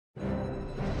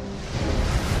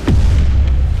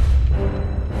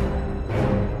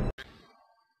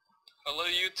Hello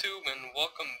YouTube and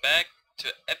welcome back to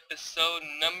episode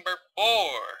number 4.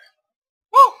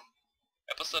 Woo!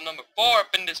 Episode number 4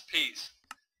 up in this piece.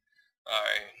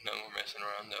 Alright, no more messing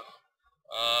around though.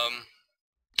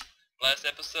 Last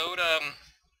episode,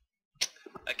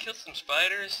 I killed some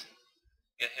spiders,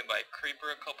 got hit by a creeper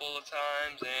a couple of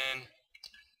times, and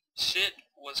shit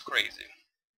was crazy.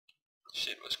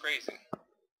 Shit was crazy.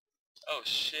 Oh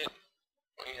shit.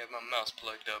 I don't have my mouse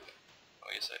plugged up. Oh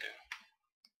yes I do.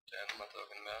 What am I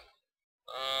talking about?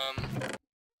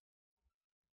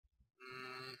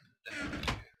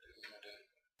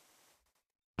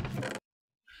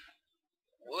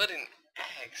 Wooden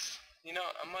axe. You know,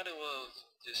 I might as well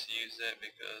just use that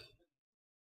because,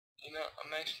 you know,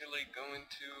 I'm actually going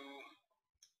to,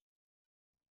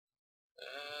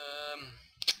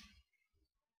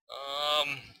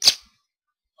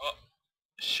 oh,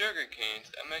 sugar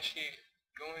canes. I'm actually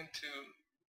going to,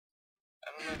 I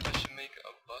don't know if I should make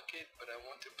a bucket, but I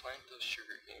want to plant those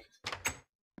sugar canes.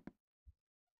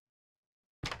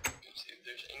 Let's see if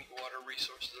there's any water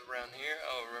resources around here.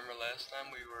 Oh, remember last time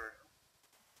there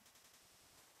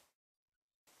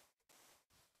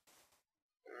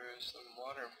was some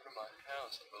water in front of my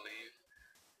house, I believe.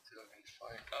 Let's see if I can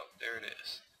find, oh, there it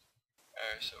is.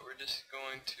 Alright, so we're just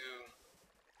going to,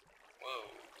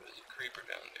 whoa, there's a creeper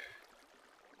down there.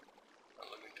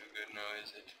 Not looking too good now,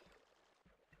 is it?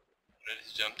 Did I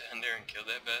just jump down there and kill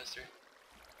that bastard?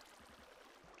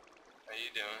 How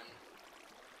you doing?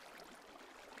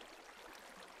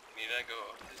 Need I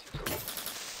go?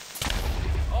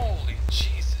 Holy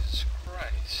Jesus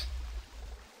Christ.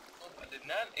 Oh, I did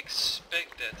not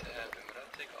expect that to happen, but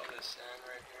I'll take all this sand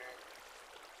right here.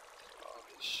 All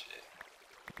this shit.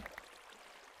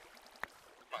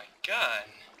 My God.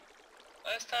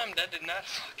 Last time that did not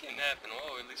fucking happen.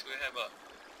 Whoa, at least we have a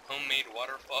homemade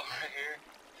waterfall right here.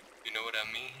 You know what I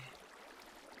mean?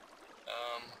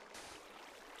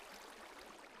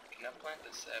 Can I plant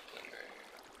the sapling right here?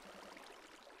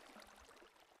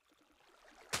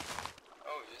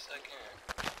 Oh, yes I can.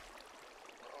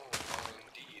 Oh,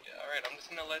 indeed. Alright, I'm just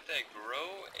gonna let that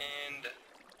grow and,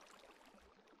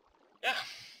 yeah.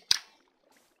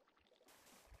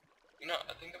 You know,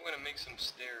 I think I'm gonna make some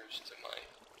stairs to my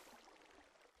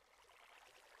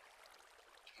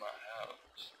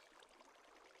house.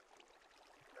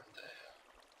 What the hell?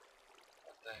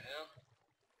 What the hell?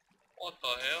 What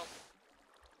the hell?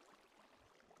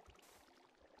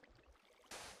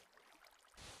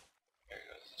 There it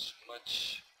goes. It's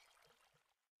much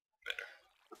better.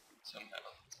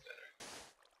 Somehow it's better.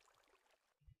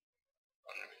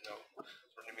 I don't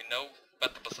even know.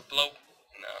 About to bust a blow.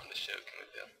 Nah, I'm just joking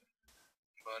with you.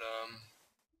 But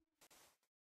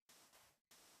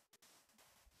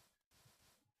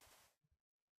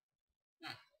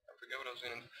I forget what I was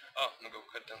gonna do. Oh, I'm gonna go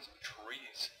cut down some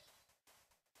trees.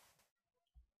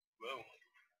 Whoa.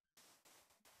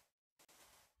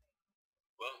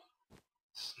 Whoa.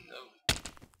 Snow.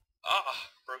 Ah!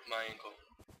 Broke my ankle.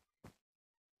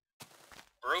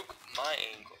 Broke my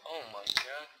ankle. Oh my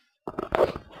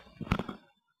God.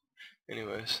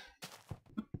 Anyways.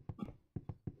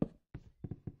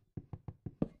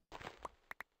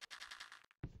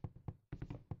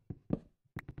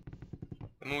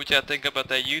 I mean, what y'all think about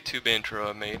that YouTube intro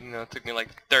I made? You know, it took me like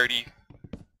 30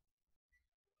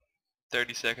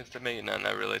 seconds to make. No,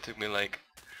 not really. It took me like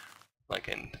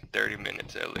in 30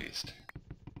 minutes at least.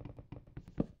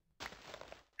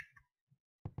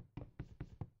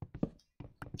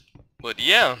 But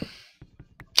yeah,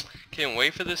 can't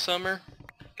wait for this summer.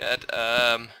 Got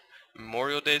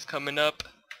Memorial Day's coming up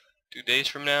 2 days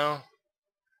from now.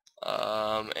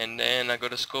 And then I go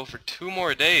to school for 2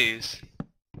 more days.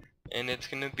 And it's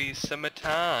gonna be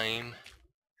summertime.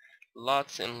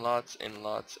 Lots and lots and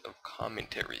lots of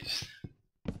commentaries.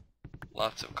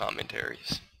 Lots of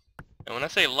commentaries. And when I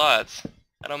say lots,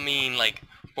 I don't mean like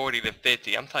 40 to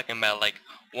 50. I'm talking about like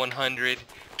 100,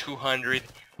 200,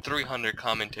 300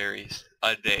 commentaries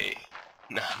a day.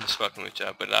 Nah, I'm just fucking with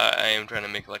y'all, but I am trying to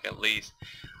make like at least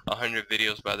 100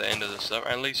 videos by the end of the summer.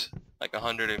 At least like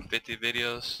 150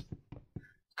 videos.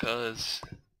 Cause,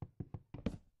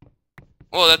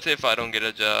 well, that's if I don't get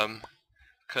a job.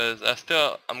 Cause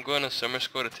I'm going to summer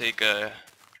school to take a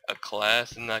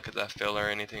class, and not cause I fail or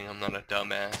anything. I'm not a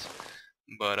dumbass.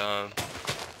 But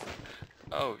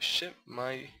oh shit,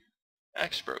 my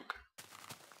axe broke.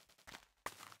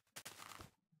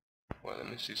 Well, let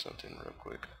me see something real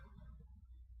quick.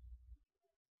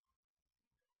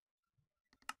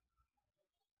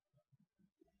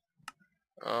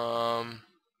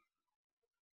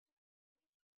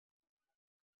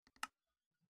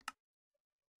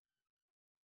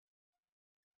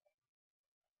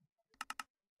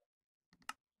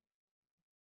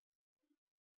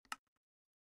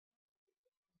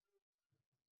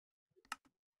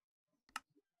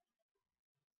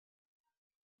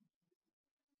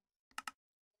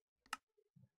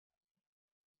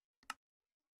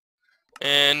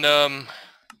 And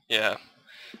yeah,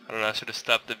 I don't know, I should have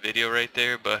stopped the video right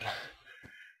there, but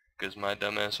because my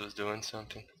dumbass was doing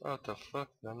something. Oh, what the fuck?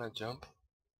 Did I not jump?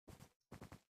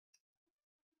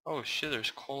 Oh shit,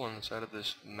 there's coal on the side of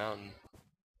this mountain.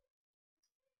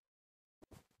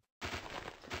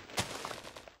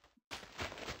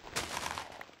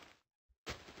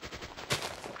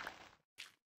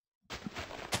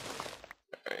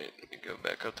 Alright, let me go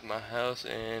back up to my house,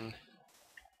 and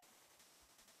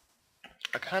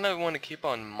I kind of want to keep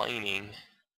on mining.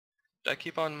 Did I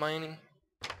keep on mining?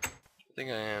 I think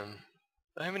I am.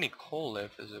 Do I have any coal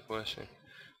left is the question.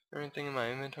 Anything in my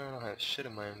inventory? I don't have shit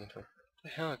in my inventory. What the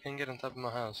hell? I can't get on top of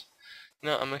my house.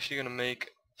 No, I'm actually gonna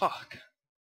make... Fuck!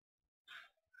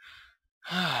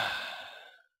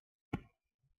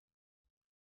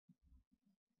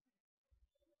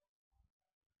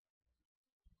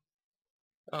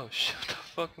 Oh shit, what the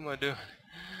fuck am I doing?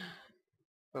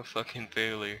 A fucking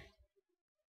failure.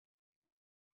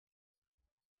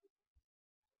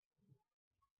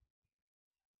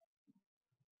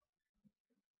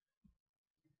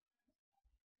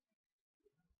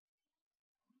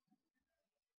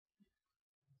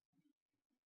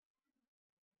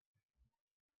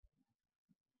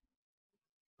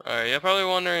 Alright, you're probably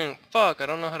wondering, fuck, I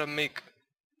don't know how to make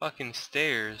fucking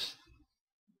stairs.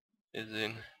 Is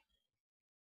in...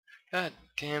 God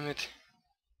damn it.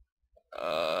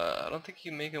 I don't think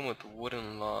you make them with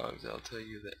wooden logs, I'll tell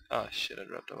you that. Ah shit, I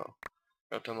dropped them all.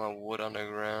 Dropped all my wood on the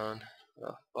ground.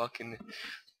 Oh, fucking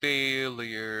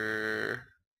failure.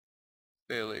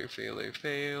 Failure, failure,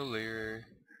 failure.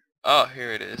 Oh,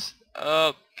 here it is.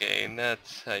 Okay, and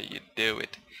that's how you do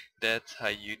it. That's how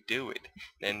you do it.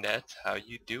 And that's how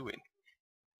you do it.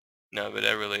 No, but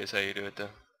that really is how you do it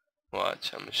though.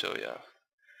 Watch, I'm gonna show y'all.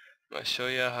 I'm gonna show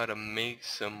y'all how to make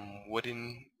some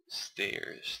wooden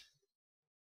stairs.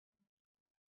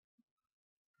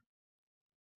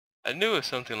 I knew it was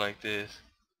something like this.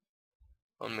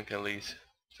 I'll make at least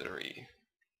 3.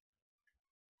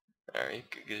 Alright,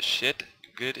 good shit.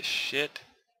 Good shit.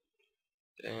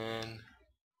 And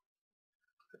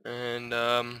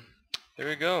there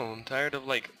we go. I'm tired of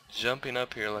like jumping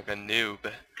up here like a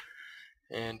noob.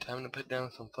 And time to put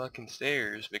down some fucking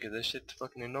stairs because this shit's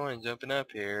fucking annoying jumping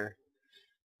up here.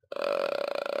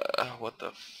 What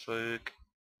the fuck?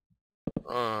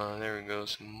 There we go.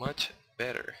 So much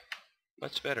better.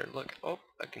 Much better. Look, oh,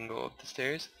 I can go up the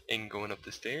stairs, and going up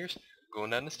the stairs, going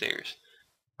down the stairs,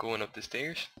 going up the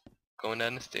stairs, going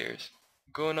down the stairs,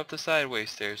 going up the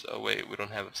sideways stairs. Oh wait, we don't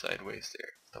have a sideways stair.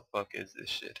 What the fuck is this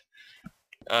shit?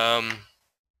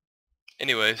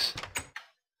 Anyways.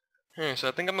 Here, so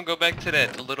I think I'm gonna go back to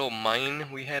that little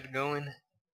mine we had going.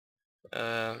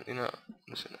 You know,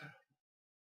 listen.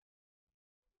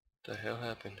 What the hell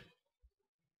happened?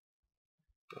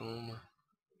 Boom,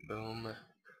 boom,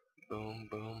 boom,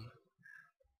 boom.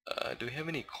 Do we have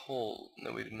any coal?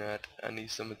 No, we do not. I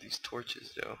need some of these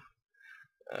torches though.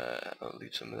 I'll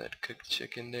leave some of that cooked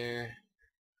chicken there.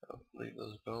 I'll leave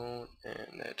those bone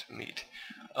and that meat.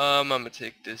 I'm gonna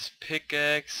take this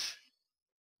pickaxe,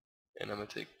 and I'm gonna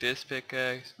take this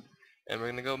pickaxe, and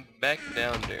we're gonna go back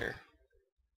down there.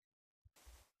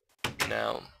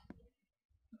 Now,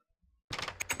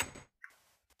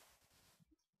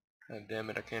 god damn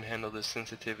it, I can't handle this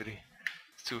sensitivity.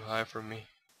 It's too high for me.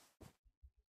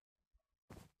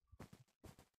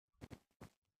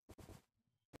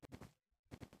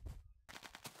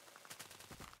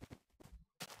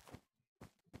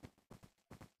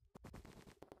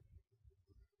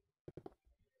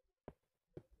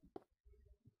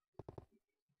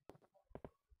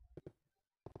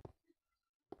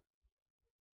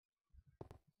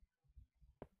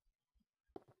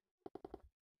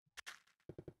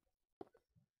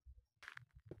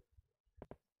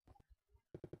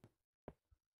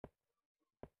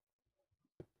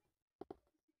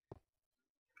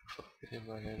 Fuck, I hit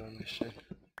my head on this shit.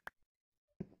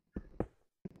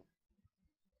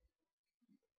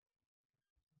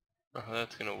 Oh,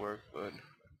 that's gonna work, but...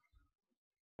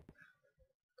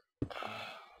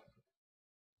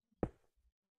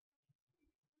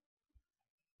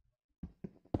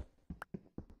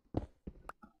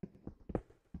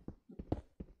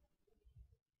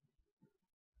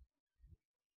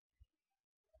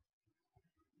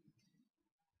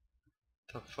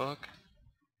 the fuck?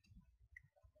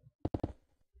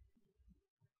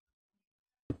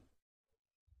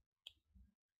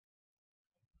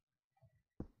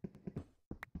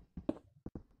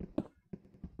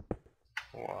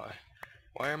 Why?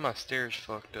 Why are my stairs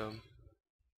fucked up?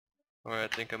 Or I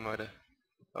think I might've...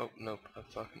 Oh, nope, I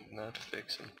fucking not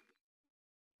fix them.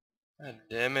 God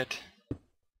damn it.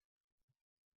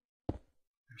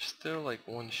 still like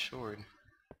one short.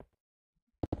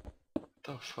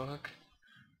 The fuck?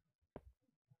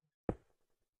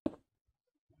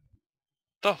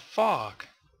 The fuck?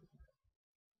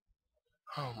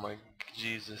 Oh my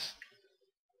Jesus.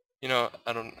 You know,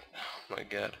 I don't. Oh my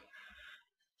god.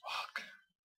 Fuck.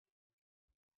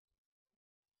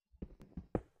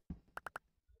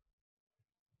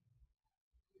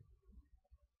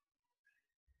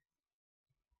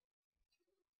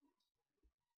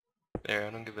 There, I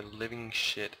don't give a living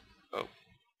shit. Oh,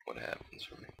 what happens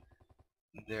for me?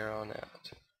 There on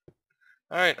out.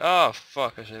 Alright, oh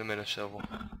fuck, I should have made a shovel.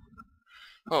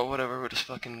 Oh, whatever, we'll just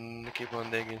fucking keep on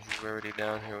digging since we're already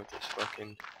down here with this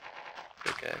fucking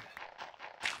pickaxe.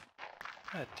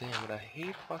 God damn it, I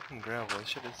hate fucking gravel. This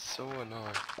shit is so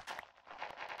annoying.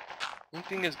 One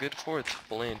thing it's good for, it's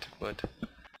flint, but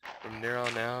from there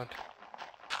on out,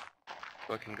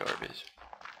 fucking garbage.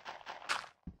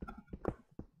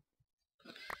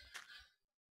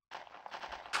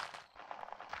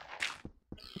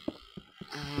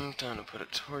 Time to put a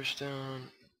torch down.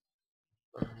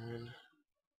 And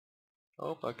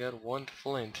oh, I got one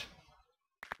flint.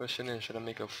 Question is, should I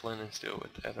make a flint and steel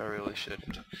with that? I really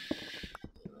shouldn't.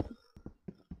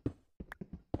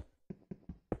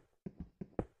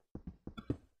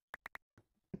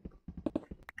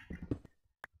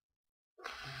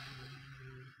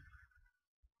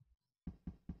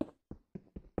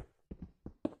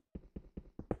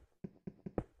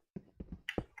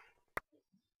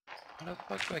 How the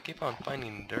fuck do I keep on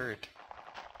finding dirt?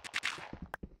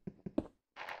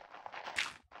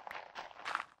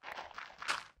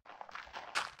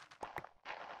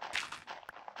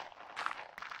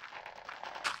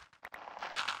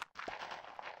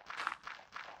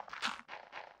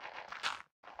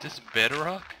 This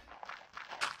bedrock?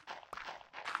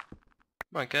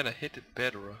 My god, I hit the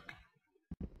bedrock.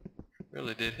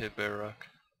 Really did hit bedrock.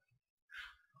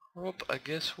 Well, I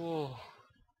guess we'll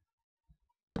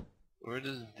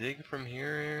just dig from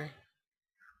here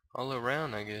all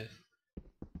around, I guess.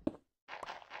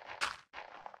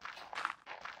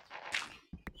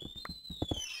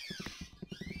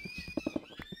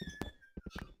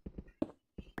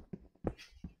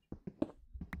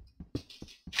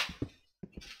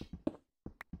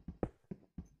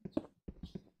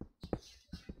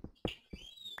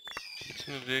 Just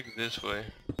gonna dig this way.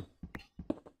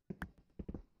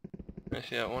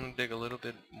 Actually, I want to dig a little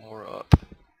bit more up.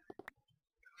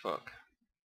 Fuck.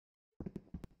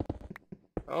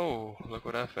 Oh, look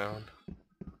what I found.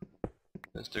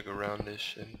 Let's dig around this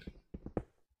shit.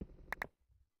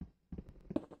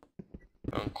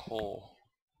 Found coal.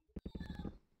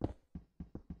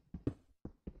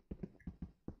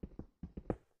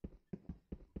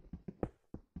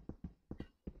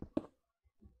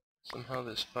 Somehow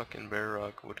this fucking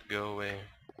bedrock would go away.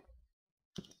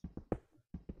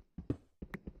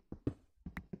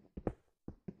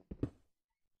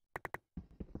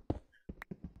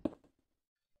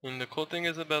 And the cool thing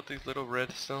is about these little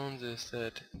redstones is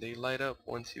that they light up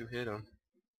once you hit them.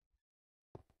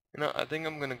 You know, I think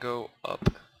I'm gonna go up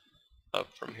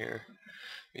from here,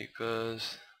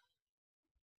 because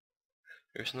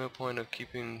there's no point of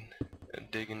keeping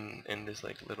digging in this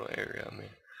like little area. I mean,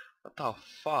 what the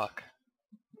fuck?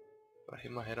 I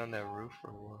hit my head on that roof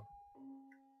or what?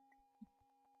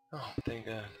 Oh, thank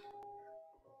God.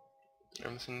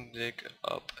 I'm just gonna dig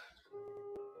up.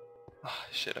 Ah,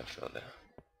 shit, I fell down.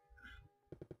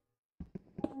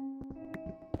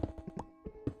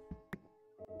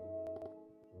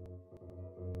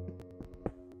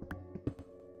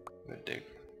 I'm gonna dig.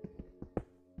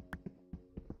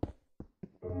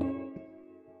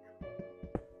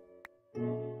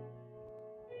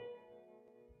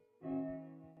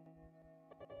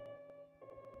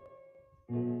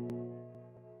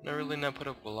 Did I really not put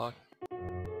a block?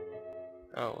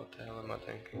 Oh, what the hell am I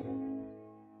thinking?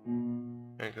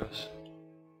 There it goes.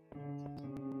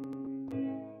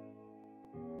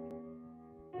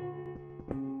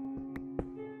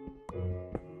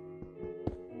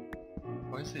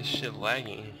 Why is this shit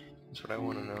lagging? That's what I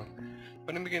want to know.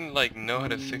 When am I gonna like know how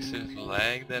to fix this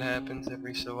lag that happens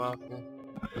every so often?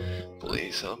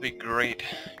 Please, that'll be great.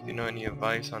 If you know any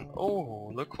advice on...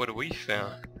 Oh, look what we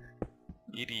found.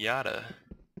 Idiota.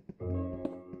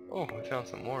 Oh, we found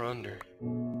some more under.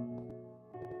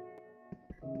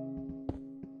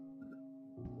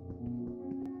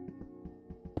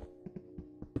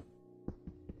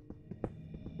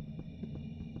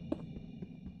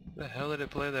 The hell did it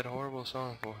play that horrible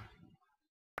song for?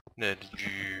 That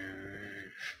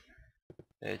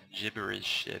gibberish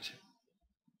shit.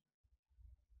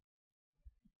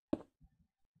 I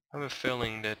have a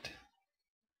feeling that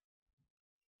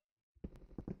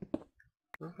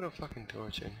I'll put a fucking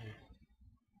torch in here.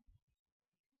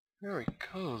 There we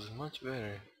go, it's much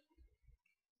better.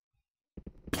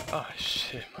 Oh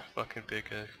shit, my fucking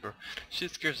pickaxe, bro.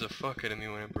 Shit scares the fuck out of me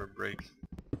whenever it breaks.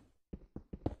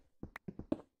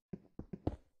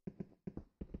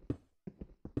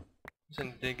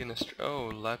 I'm digging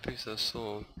oh, lapis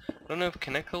azul. I don't know if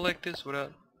can I collect this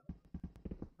without.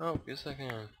 Oh, yes I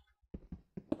can.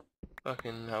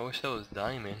 Fucking, I wish that was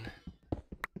diamond.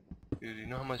 Dude, you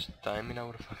know how much diamond I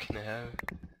would fucking have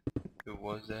if it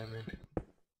was diamond?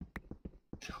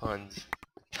 Tons.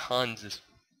 Tons is.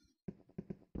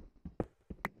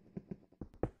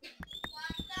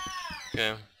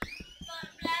 Okay.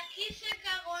 Blacky se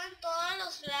cagó en todos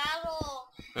los lados.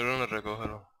 Pero no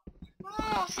recógelo.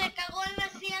 No, se cagó en la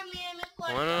silla mía en el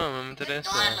cuarto. Bueno, no me interesa.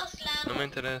 De todos los lados. No me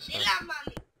interesa. Dile a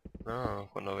mami. No,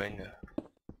 cuando venga.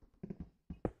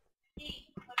 Sí,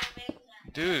 cuando venga.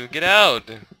 Dude, get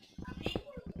out!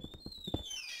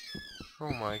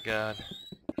 Oh my god.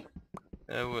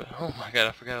 Oh my god,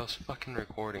 I forgot I was fucking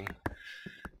recording.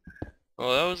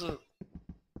 Oh, that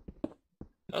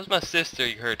was my sister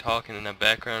you heard talking in the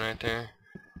background right there.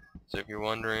 So if you're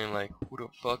wondering like who the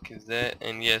fuck is that,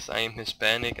 and yes, I am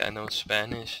Hispanic, I know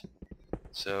Spanish.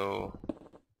 So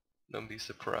don't be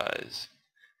surprised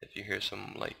if you hear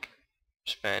some like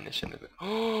Spanish in the back.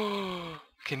 Oh,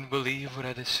 can you believe what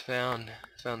I just found?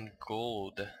 I found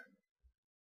gold.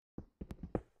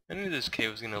 I knew this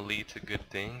cave was gonna lead to good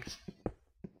things.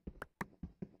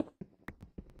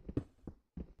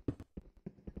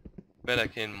 Bet I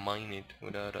can mine it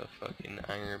without a fucking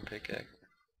iron pickaxe.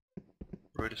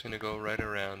 We're just gonna go right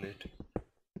around it.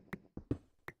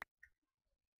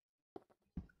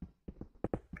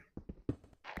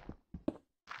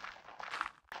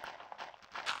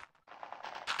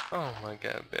 Oh my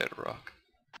god, bedrock.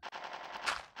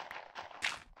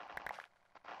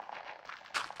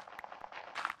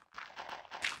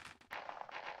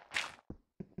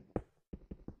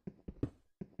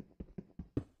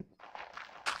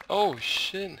 Oh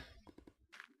shit!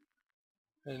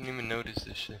 I didn't even notice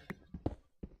this shit.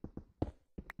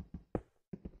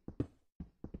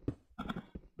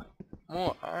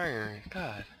 More iron,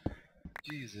 god.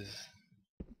 Jesus.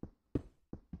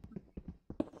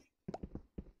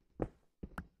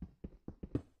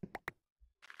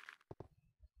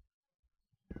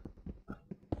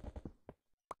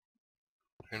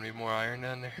 Gonna be more iron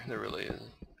down there? There really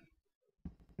isn't.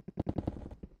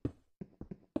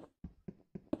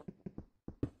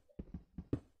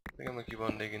 I think I'm gonna keep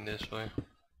on digging this way.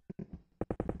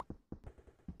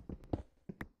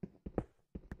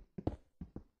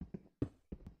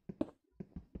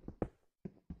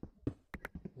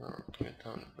 Oh, good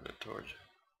time to put a torch.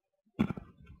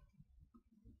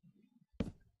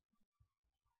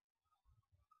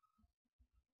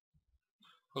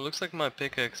 Well, looks like my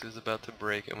pickaxe is about to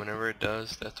break, and whenever it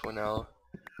does, that's when I'll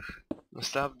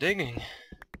stop digging.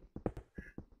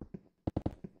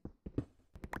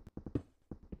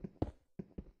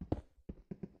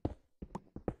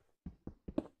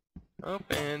 Oh,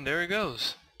 and there it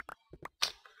goes.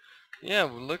 Yeah,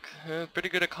 well, look, pretty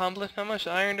good accomplishment. How much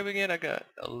iron did we get? I got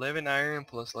 11 iron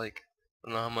plus like, I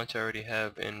don't know how much I already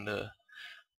have in the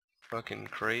fucking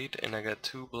crate, and I got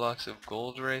 2 blocks of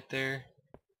gold right there.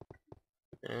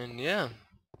 And yeah,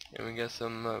 and we got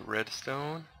some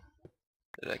redstone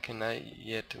that I cannot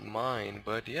yet mine,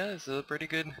 but yeah, it's a pretty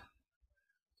good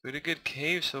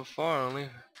cave so far. Only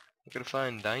I could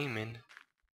find diamond.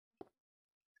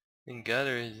 And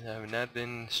gutters have not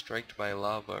been struck by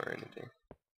lava or anything.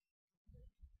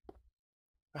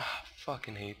 Ah,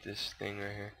 fucking hate this thing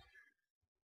right here.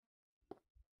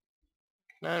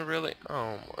 Not really.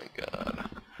 Oh my god.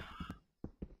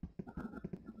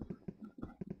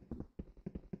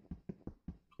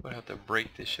 I have to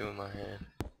break this shit with my hand.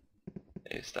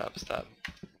 Hey, stop, stop.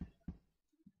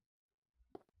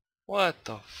 What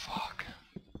the fuck?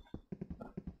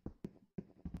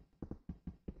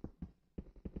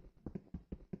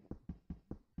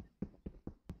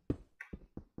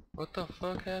 What the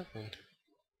fuck happened?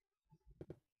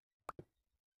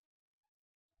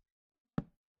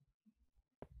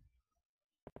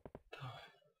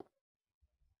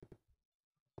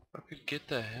 I could get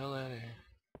the hell out of here.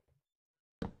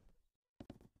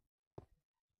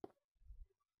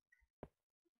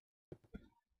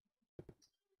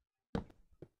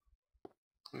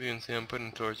 You can see I'm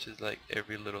putting torches like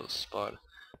every little spot.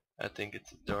 I think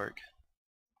it's dark.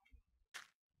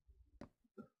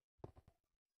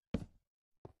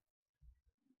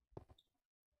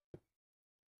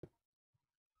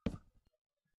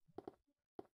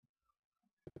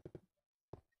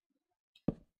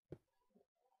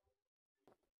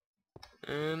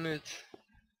 And it's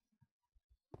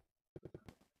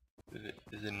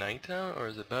Is it nighttime or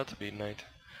is it about to be night?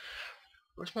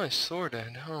 Where's my sword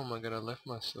at? Oh my god, I left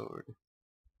my sword.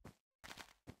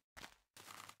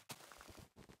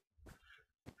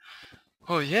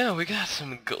 Oh yeah, we got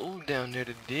some gold down there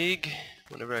to dig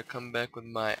whenever I come back with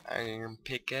my iron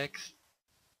pickaxe.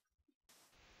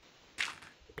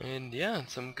 And yeah,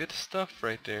 some good stuff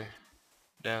right there.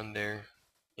 Down there.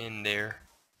 In there.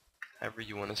 However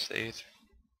you want to say it.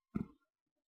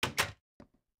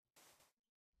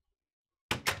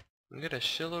 We got a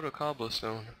shitload of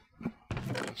cobblestone.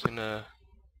 I'm just gonna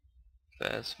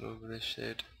fast move this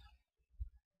shit.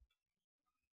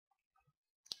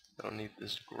 I don't need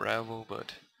this gravel,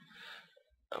 but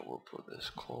I will put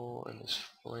this coal and this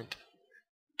flint,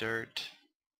 dirt,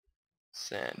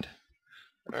 sand.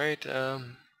 Alright,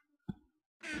 I'm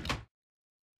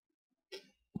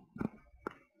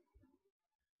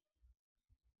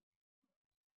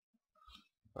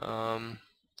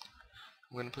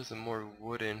gonna put some more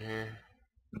wood in here.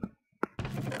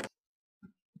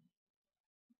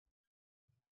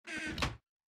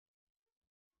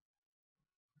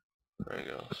 There it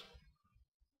goes.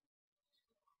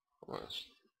 Almost.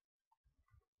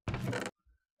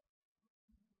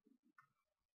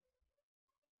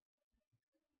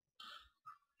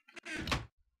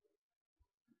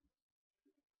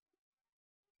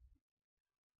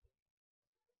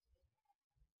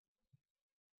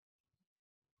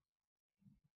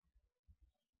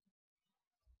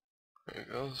 There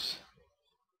it goes.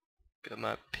 Got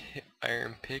my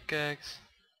iron pickaxe,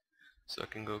 so I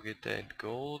can go get that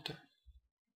gold.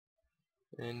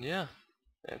 And yeah,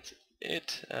 that's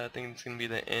it. I think it's gonna be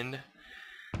the end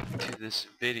to this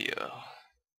video.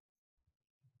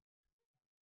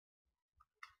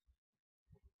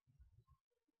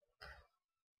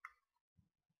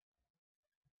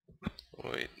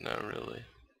 Wait, not really.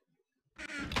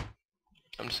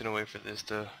 I'm just gonna wait for this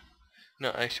to... No,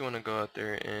 I actually want to go out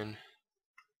there and...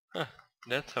 Huh,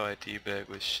 that's how I teabag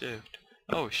with shift.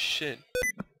 Oh shit.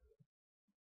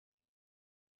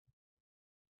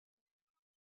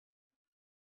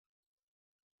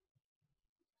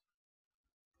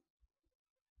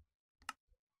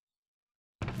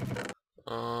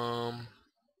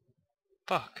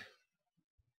 Fuck.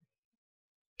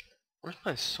 Where's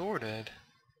my sword at?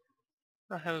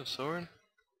 I have a sword?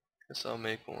 Guess I'll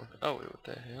make one. Oh wait, what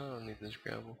the hell? I don't need this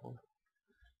gravel for.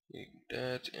 Need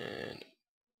that and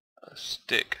a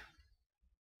stick.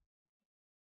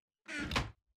 I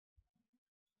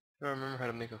don't remember how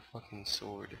to make a fucking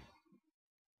sword.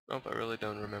 Nope, I really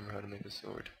don't remember how to make a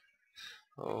sword.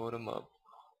 Hold 'em up.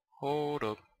 Hold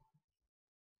up.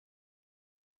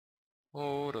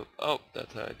 Hold up. Oh,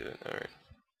 that's how I do it. Alright.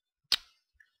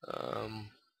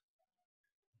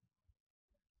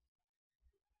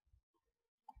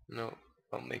 No.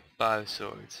 I'll make 5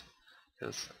 swords.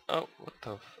 Cause, oh, what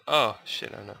the oh,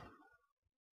 shit, I know.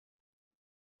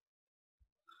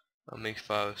 I'll make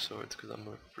 5 swords because I'm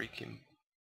a freaking...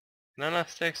 Can I not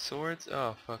stack swords?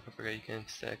 Oh, fuck, I forgot you can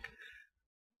stack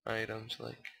items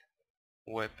like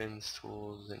weapons,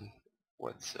 tools, and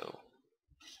what so.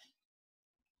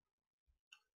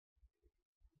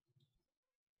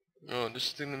 Oh,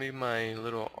 this is gonna be my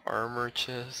little armor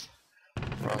chest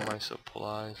for all my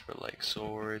supplies for like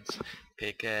swords,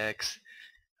 pickaxe,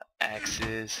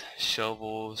 axes,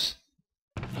 shovels,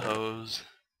 hoes,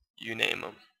 you name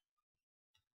them.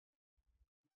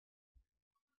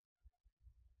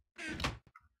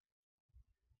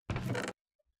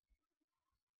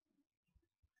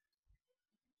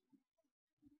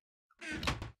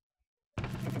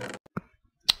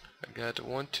 I got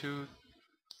 1, 2,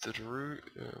 3.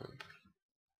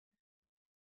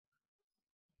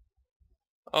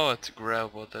 Oh, it's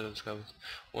gravel. I thought it was cobble.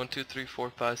 1, 2, 3, 4,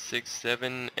 5, 6,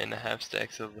 7.5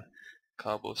 stacks of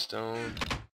cobblestone.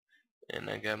 And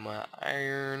I got my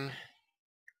iron,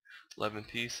 11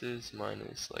 pieces. Mine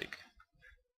is like,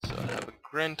 so I have a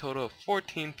grand total of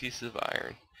 14 pieces of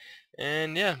iron.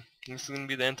 And yeah, this is going to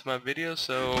be the end of my video,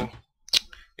 so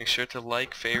make sure to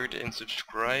like, favorite, and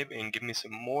subscribe, and give me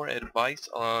some more advice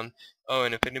on, oh,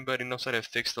 and if anybody knows how to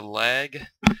fix the lag,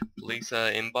 please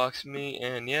inbox me,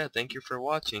 and yeah, thank you for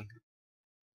watching.